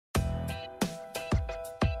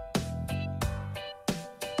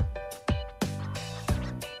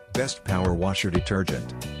Best Power Washer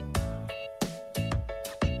Detergent.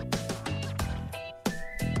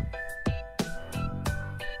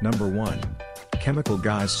 Number 1. Chemical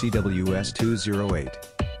Guys CWS 208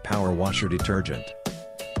 Power Washer Detergent.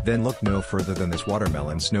 Then look no further than this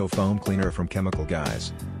watermelon snow foam cleaner from Chemical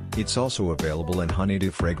Guys. It's also available in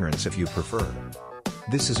honeydew fragrance if you prefer.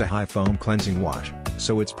 This is a high foam cleansing wash,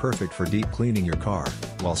 so it's perfect for deep cleaning your car,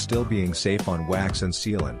 while still being safe on wax and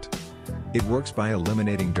sealant. It works by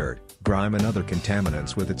eliminating dirt, grime and other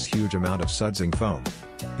contaminants with its huge amount of smudging foam.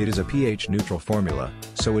 It is a pH-neutral formula,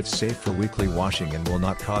 so it's safe for weekly washing and will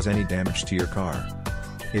not cause any damage to your car.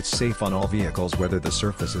 It's safe on all vehicles whether the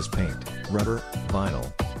surface is paint, rubber,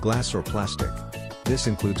 vinyl, glass or plastic. This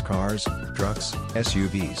includes cars, trucks,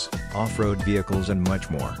 SUVs, off-road vehicles and much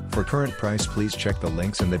more. For current price please check the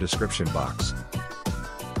links in the description box.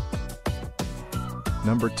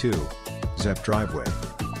 Number 2. Zep Driveway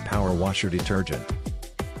Power Washer Detergent.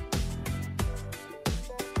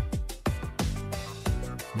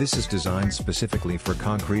 This is designed specifically for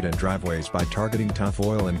concrete and driveways by targeting tough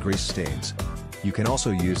oil and grease stains. You can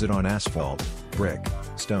also use it on asphalt, brick,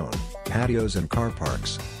 stone, patios and car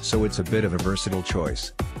parks, so it's a bit of a versatile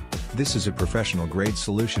choice. This is a professional grade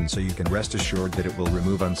solution so you can rest assured that it will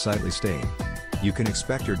remove unsightly stain. You can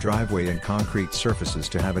expect your driveway and concrete surfaces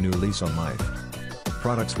to have a new lease on life.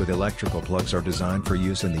 Products with electrical plugs are designed for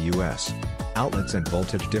use in the US. Outlets and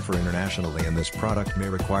voltage differ internationally and this product may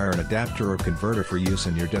require an adapter or converter for use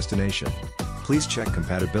in your destination. Please check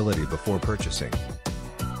compatibility before purchasing.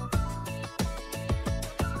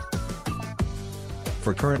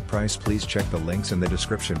 For current price please check the links in the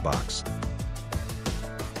description box.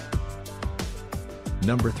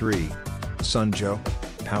 Number 3. Sunjo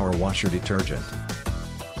Power Washer Detergent.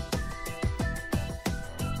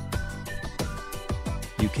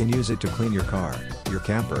 You can use it to clean your car, your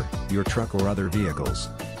camper, your truck or other vehicles.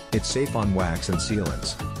 It's safe on wax and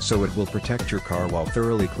sealants, so it will protect your car while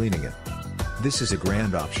thoroughly cleaning it. This is a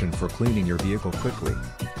grand option for cleaning your vehicle quickly.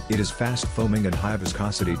 It is fast foaming and high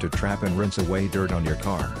viscosity to trap and rinse away dirt on your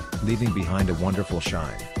car, leaving behind a wonderful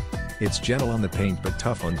shine. It's gentle on the paint but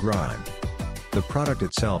tough on grime. The product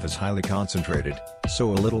itself is highly concentrated,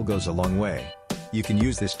 so a little goes a long way. You can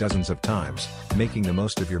use this dozens of times, making the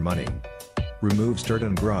most of your money. Removes dirt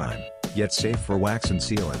and grime, yet safe for wax and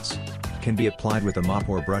sealants. Can be applied with a mop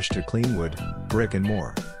or brush to clean wood, brick and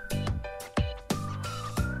more.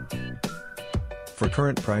 For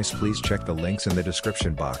current price please check the links in the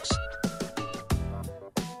description box.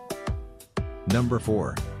 Number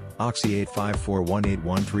 4. Oxy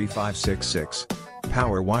 854181356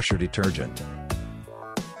 Power Washer Detergent.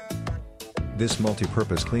 This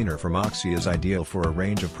multi-purpose cleaner from Oxy is ideal for a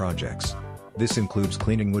range of projects. This includes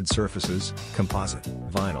cleaning wood surfaces, composite,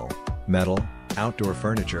 vinyl, metal, outdoor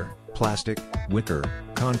furniture, plastic, wicker,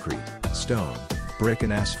 concrete, stone, brick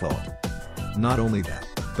and asphalt. Not only that,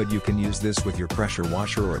 but you can use this with your pressure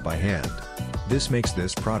washer or by hand. This makes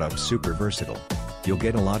this product super versatile. You'll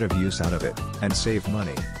get a lot of use out of it, and save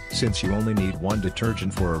money, since you only need one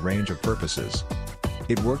detergent for a range of purposes.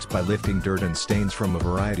 It works by lifting dirt and stains from a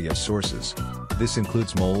variety of sources. This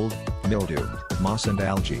includes mold, mildew, moss and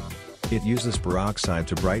algae. It uses peroxide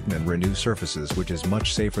to brighten and renew surfaces which is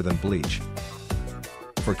much safer than bleach.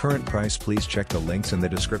 For current price please check the links in the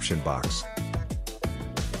description box.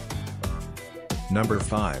 Number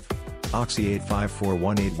 5. Oxy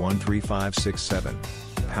 854181357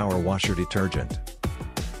 Power Washer Detergent.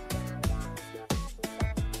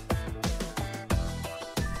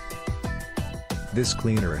 This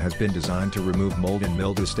cleaner has been designed to remove mold and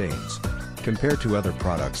mildew stains. Compared to other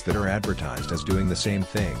products that are advertised as doing the same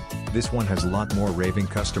thing, this one has a lot more raving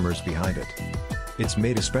customers behind it. It's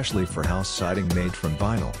made especially for house siding made from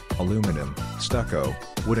vinyl, aluminum, stucco,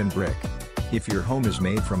 wood and brick. If your home is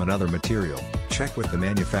made from another material, check with the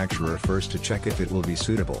manufacturer first to check if it will be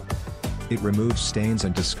suitable. It removes stains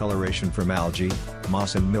and discoloration from algae,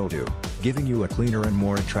 moss and mildew, giving you a cleaner and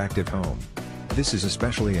more attractive home. This is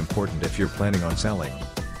especially important if you're planning on selling.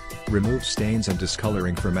 Removes stains and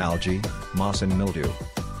discoloring from algae, moss and mildew.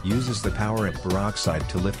 Uses the power and peroxide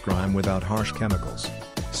to lift grime without harsh chemicals.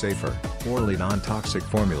 Safer, orally non-toxic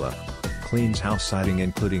formula. Cleans house siding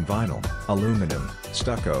including vinyl, aluminum,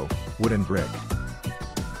 stucco, wood and brick.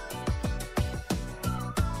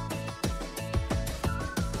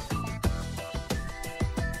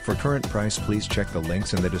 For current price please check the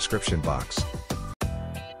links in the description box.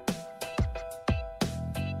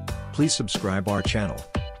 Please subscribe our channel.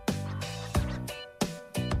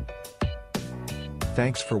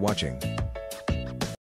 Thanks for watching.